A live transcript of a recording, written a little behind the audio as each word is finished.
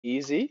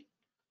easy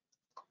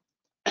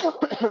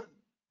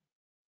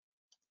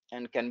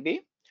and can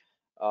be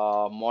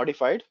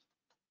modified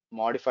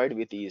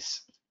with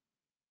ease.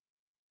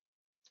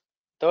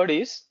 Third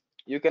is,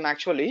 you can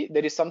actually,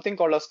 there is something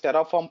called as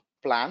Terraform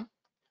plan.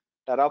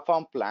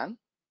 Terraform plan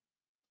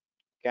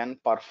can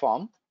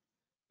perform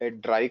a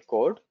dry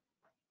code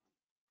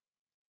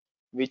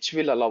which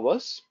will allow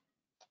us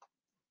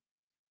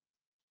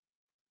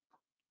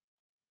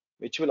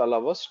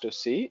to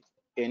see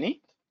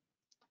any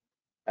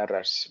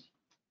errors.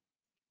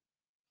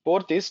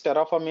 Fourth is,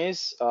 Terraform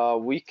is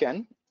we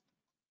can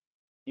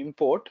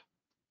import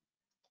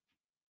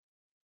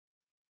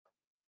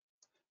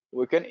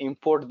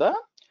the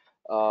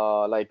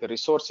like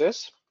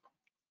resources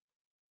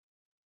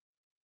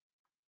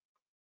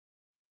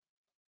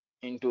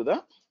into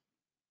the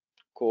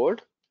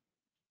code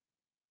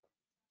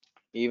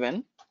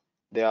even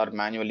they are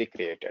manually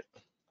created.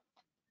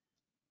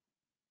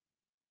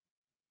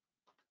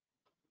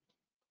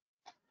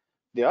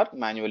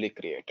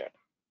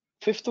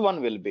 Fifth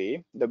one will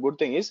be, the good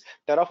thing is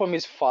Terraform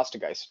is fast,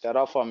 guys.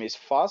 Terraform is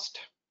fast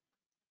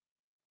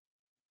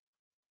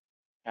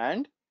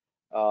and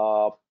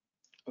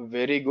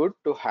very good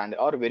to handle,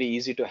 or very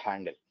easy to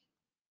handle.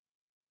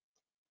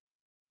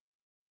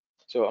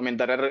 So I mean,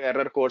 the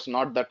error codes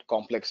not that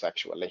complex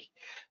actually,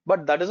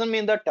 but that doesn't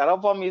mean that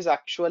Terraform is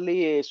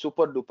actually a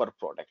super duper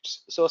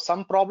product. So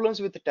some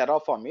problems with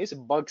Terraform is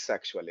bugs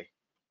actually.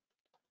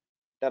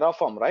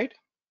 Terraform, right?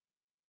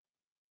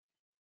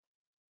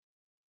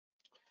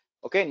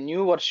 Okay,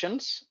 new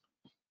versions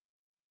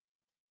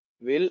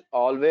will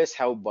always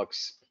have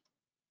bugs,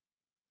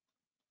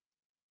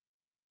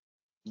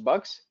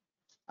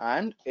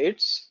 and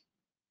it's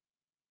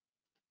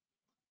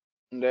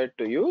need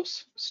to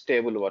use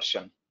stable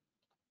version.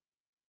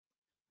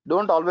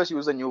 Don't always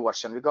use a new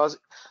version, because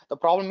the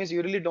problem is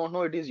you really don't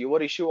know it is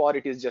your issue or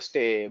it is just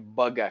a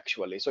bug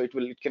actually. So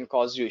it can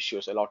cause you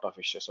issues, a lot of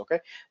issues. Okay,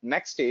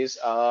 next is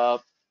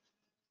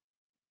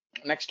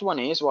next one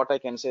is, what I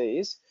can say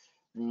is,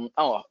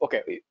 oh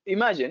okay,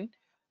 imagine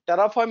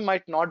Terraform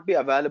might not be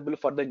available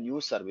for the new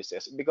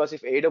services, because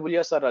if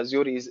AWS or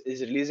Azure is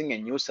releasing a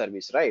new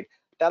service, right,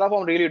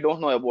 Terraform really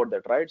don't know about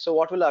that, right? So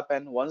what will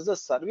happen once the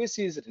service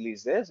is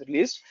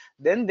released,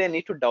 then they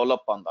need to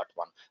develop on that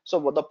one. So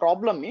what the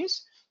problem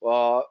is,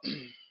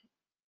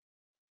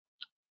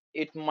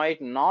 it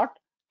might not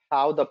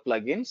have the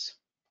plugins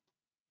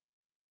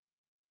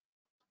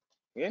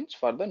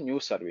for the new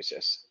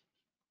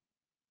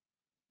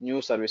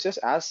services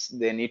as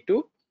they need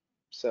to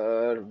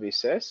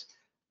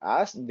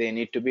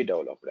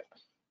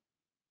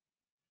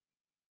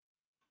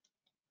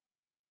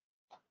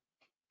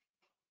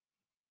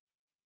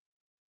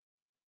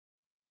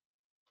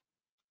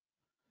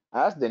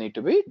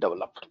be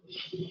developed.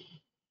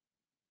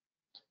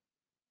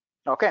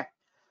 Okay,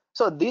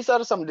 so these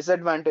are some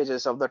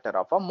disadvantages of the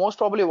Terraform. Most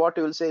probably what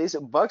you will say is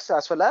bugs,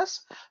 as well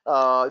as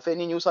if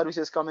any new service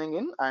is coming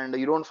in and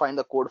you don't find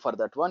the code for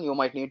that one, you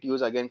might need to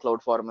use again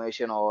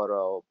CloudFormation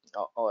or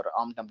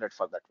ARM template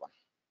for that one.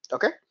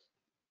 Okay,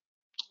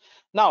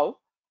 now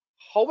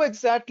how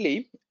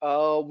exactly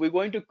we're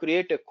going to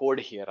create a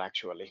code here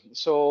actually?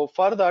 So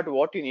for that,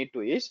 what you need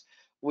to is,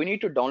 we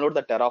need to download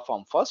the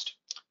Terraform first,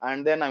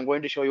 and then I'm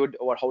going to show you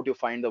how to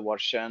find the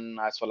version,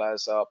 as well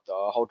as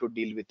how to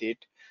deal with it,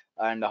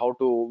 and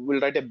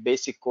we'll write a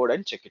basic code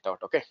and check it out.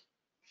 Okay,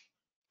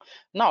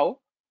 now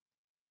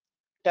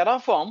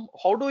Terraform,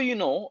 how do you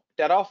know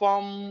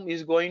Terraform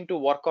is going to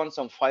work on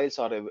some files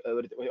or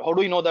everything? How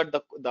do you know that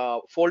the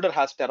folder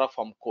has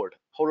Terraform code?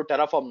 How do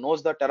Terraform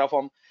knows the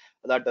Terraform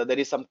that there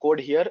is some code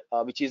here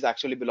which is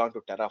actually belong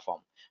to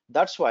Terraform?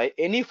 That's why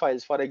any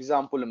files, for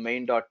example,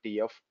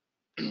 main.tf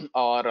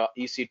or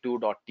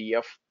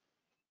ec2.tf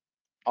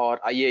or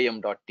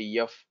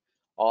iam.tf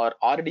or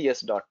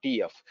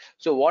rds.tf,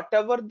 so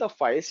whatever the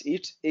files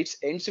it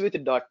ends with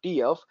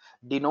 .tf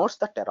denotes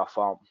the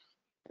Terraform.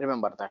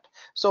 Remember that.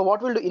 So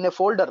what we'll do in a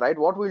folder, right,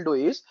 what we'll do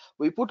is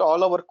we put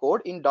all our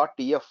code in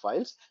 .tf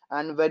files,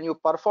 and when you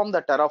perform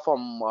the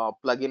Terraform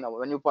plugin,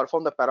 when you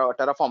perform the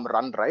Terraform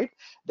run, right,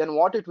 then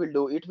what it will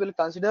do, it will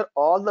consider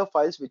all the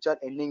files which are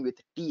ending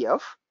with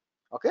tf,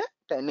 okay,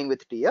 ending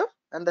with tf,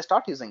 and they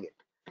start using it.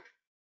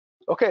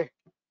 Okay,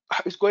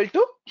 it's going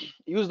to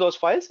use those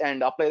files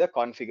and apply the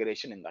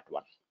configuration in that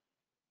one.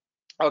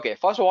 Okay,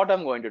 first what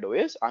I'm going to do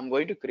is I'm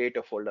going to create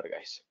a folder,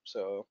 guys.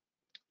 So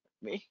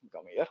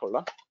come here, hold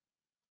on.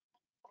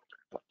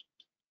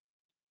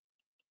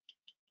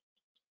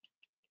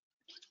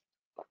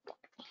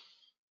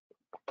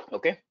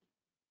 Okay,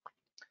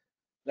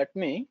 let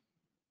me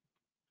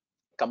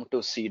come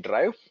to C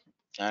drive,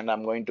 and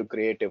I'm going to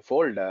create a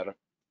folder.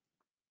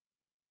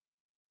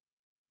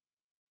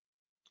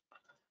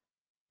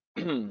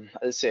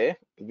 I'll say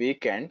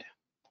weekend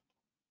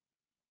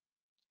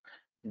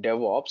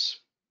DevOps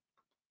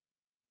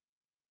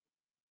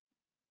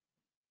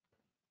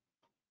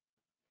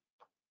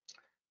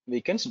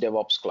weekends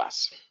DevOps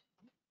class.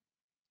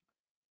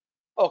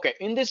 Okay,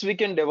 in this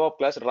weekend DevOps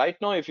class, right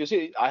now if you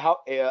see, I have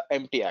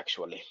empty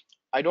actually.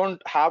 I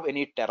don't have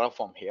any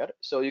Terraform here,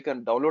 so you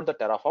can download the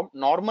Terraform.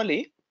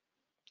 Normally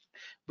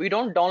we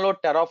don't download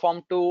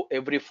Terraform to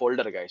every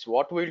folder, guys.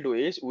 What we'll do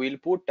is we'll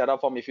put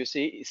Terraform. If you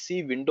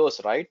see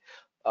Windows, right?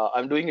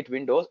 I'm doing it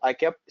Windows. I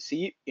kept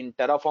C in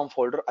Terraform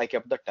folder. I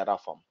kept the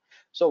Terraform.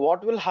 So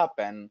what will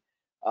happen?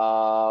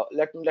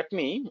 Let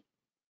me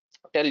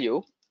tell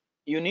you.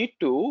 You need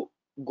to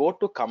go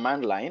to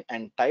command line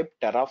and type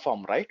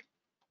Terraform, right?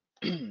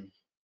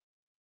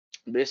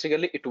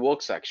 Basically, it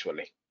works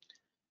actually.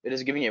 It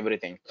is giving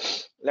everything.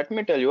 Let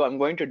me tell you. I'm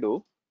going to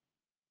do.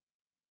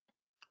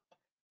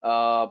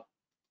 Uh,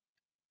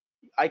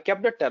 I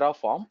kept the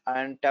Terraform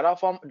and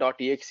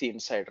terraform.exe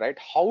inside, right?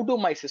 How do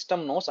my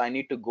system knows I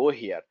need to go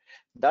here?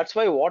 That's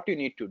why what you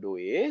need to do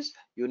is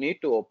you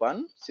need to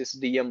open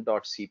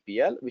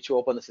sysdm.cpl, which will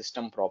open the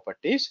system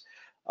properties.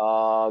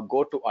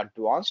 Go to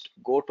advanced,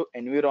 go to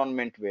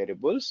environment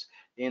variables.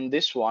 In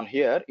this one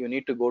here, you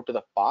need to go to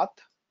the path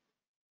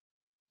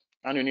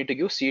and you need to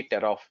give C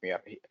Terraform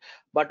here.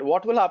 But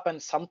what will happen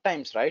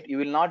sometimes, right? You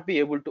will not be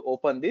able to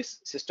open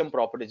this system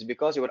properties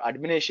because your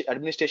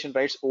administration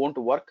rights won't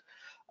work.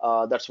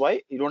 That's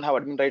why you don't have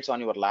admin rights on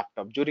your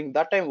laptop. During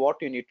that time,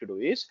 what you need to do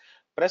is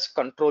press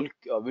Control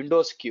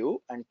Windows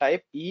Q and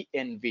type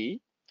env.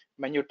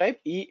 When you type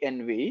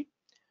env,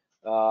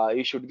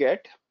 you should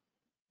get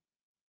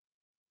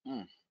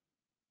hmm,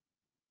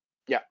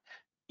 yeah,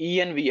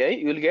 envi.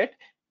 You will get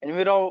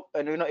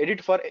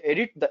edit for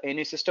edit the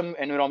any system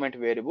environment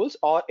variables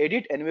or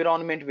edit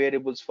environment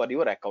variables for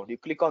your account. You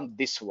click on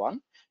this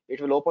one,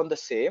 it will open the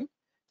same.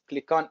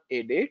 Click on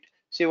edit.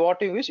 See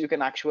what you wish. You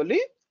can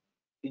actually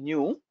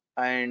new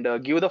and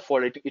give the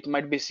folder. It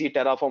might be C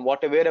Terraform,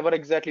 whatever, wherever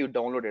exactly you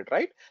downloaded,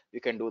 right? You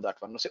can do that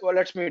one. So well,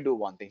 let me do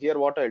one thing here.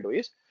 What I'll do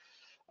is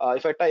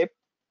if I type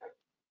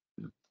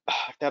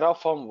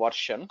Terraform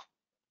version,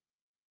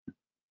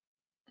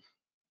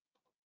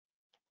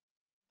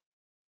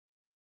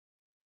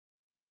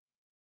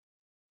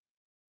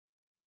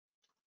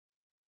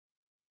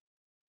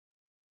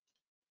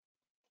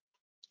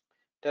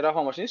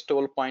 Terraform version is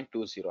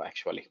 12.20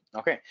 actually.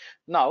 Okay,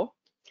 now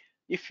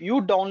if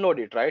you download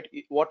it, right,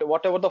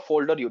 whatever the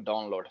folder you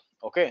download,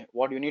 okay,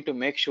 what you need to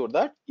make sure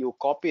that you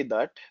copy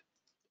that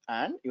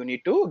and you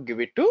need to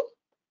give it to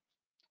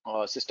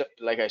system,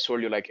 like I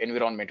told you, like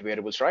environment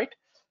variables, right?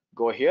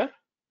 Go here,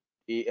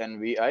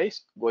 envi,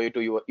 go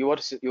to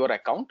your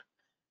account,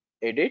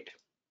 edit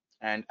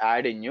and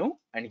add a new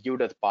and give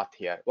that path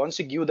here. Once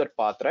you give that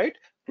path, right,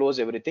 close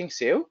everything,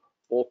 save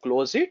or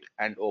close it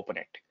and open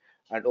it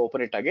and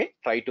open it again.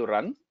 Try to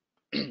run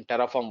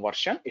Terraform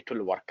version, it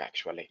will work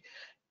actually.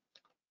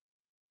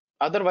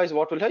 Otherwise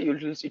what will happen,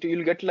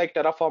 you'll get like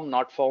Terraform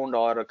not found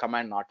or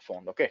command not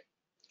found. Okay,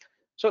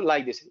 so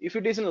like this, if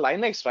it is in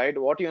Linux, right,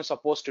 what you're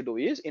supposed to do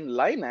is in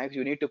Linux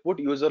you need to put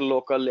user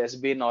local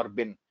sbin or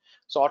bin,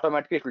 so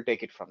automatically it will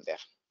take it from there.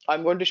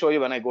 I'm going to show you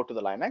when I go to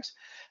the Linux.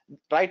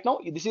 Right now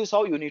this is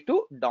how you need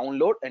to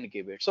download and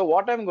give it. So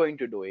what I'm going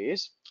to do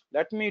is,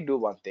 let me do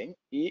one thing,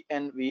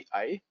 envi,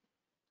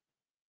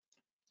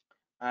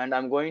 and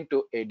I'm going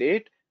to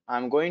edit.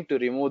 I'm going to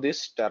remove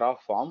this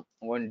Terraform.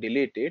 I'm going to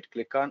delete it,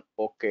 click on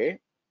OK.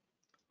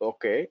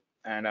 Okay,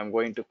 and I'm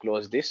going to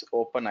close this,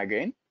 open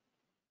again.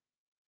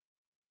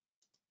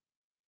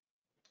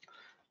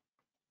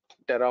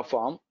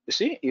 Terraform, you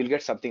see, you'll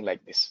get something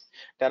like this.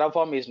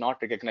 Terraform is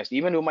not recognized.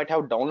 Even you might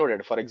have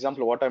downloaded. For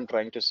example, what I'm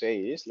trying to say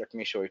is, let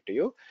me show it to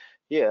you.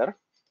 Here,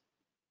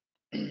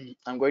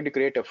 I'm going to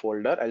create a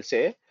folder. I'll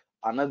say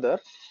another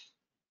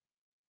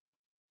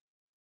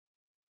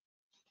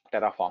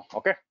Terraform.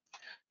 Okay.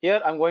 Here,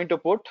 I'm going to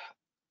put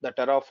the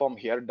Terraform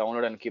here,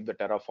 download and keep the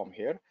Terraform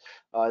here.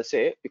 I'll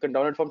say you can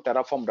download from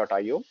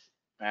terraform.io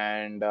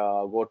and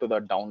go to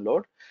the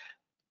download.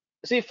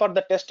 See, for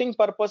the testing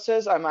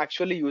purposes, I'm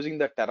actually using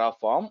the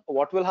Terraform.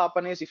 What will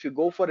happen is if you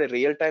go for a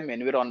real-time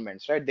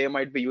environments, right, they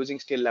might be using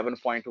still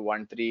 11.13,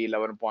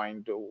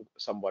 11.2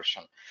 some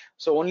version.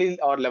 So only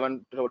or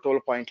 11,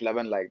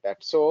 12.11 like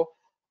that. So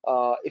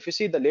if you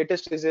see the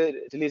latest is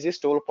release is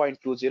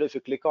 12.20, if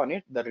you click on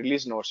it, the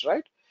release notes,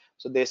 right?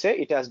 So they say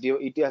it has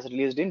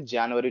released in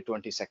January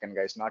 22nd,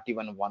 guys, not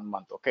even 1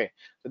 month. Okay,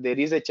 so there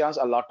is a chance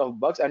a lot of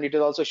bugs, and it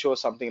will also show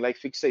something like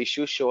fix the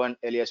issue, show an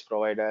alias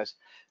providers,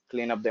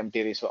 clean up the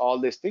empty resource, all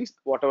these things,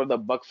 whatever the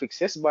bug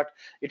fixes, but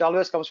it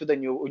always comes with a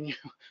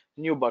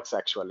new bugs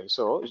actually.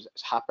 So it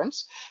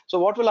happens. So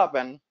what will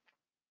happen?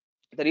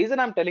 The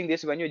reason I'm telling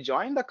this, when you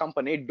join the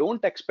company,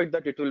 don't expect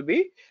that it will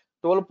be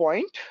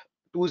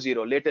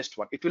 12.20 latest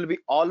one. It will be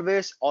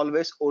always old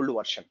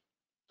version.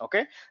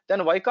 Okay,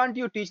 then why can't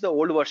you teach the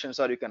old version,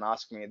 sir? You can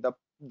ask me.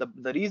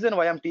 The reason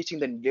why I'm teaching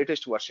the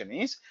latest version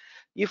is,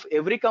 if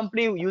every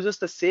company uses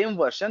the same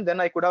version,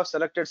 then I could have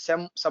selected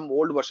some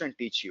old version and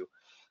teach you.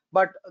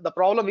 But the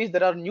problem is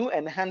there are new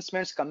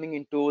enhancements coming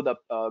into the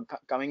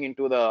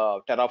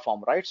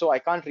Terraform, right? So I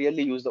can't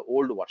really use the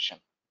old version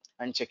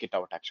and check it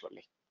out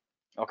actually.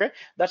 Okay,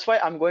 that's why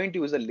I'm going to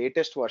use the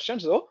latest version,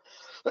 so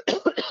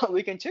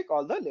we can check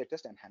all the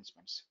latest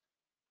enhancements.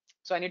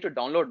 So I need to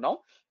download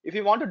now. If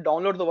you want to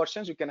download the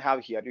versions, you can have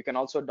here. You can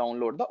also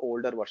download the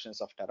older versions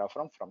of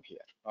Terraform from here.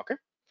 Okay.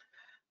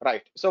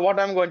 Right. So what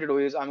I'm going to do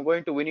is we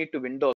need to Windows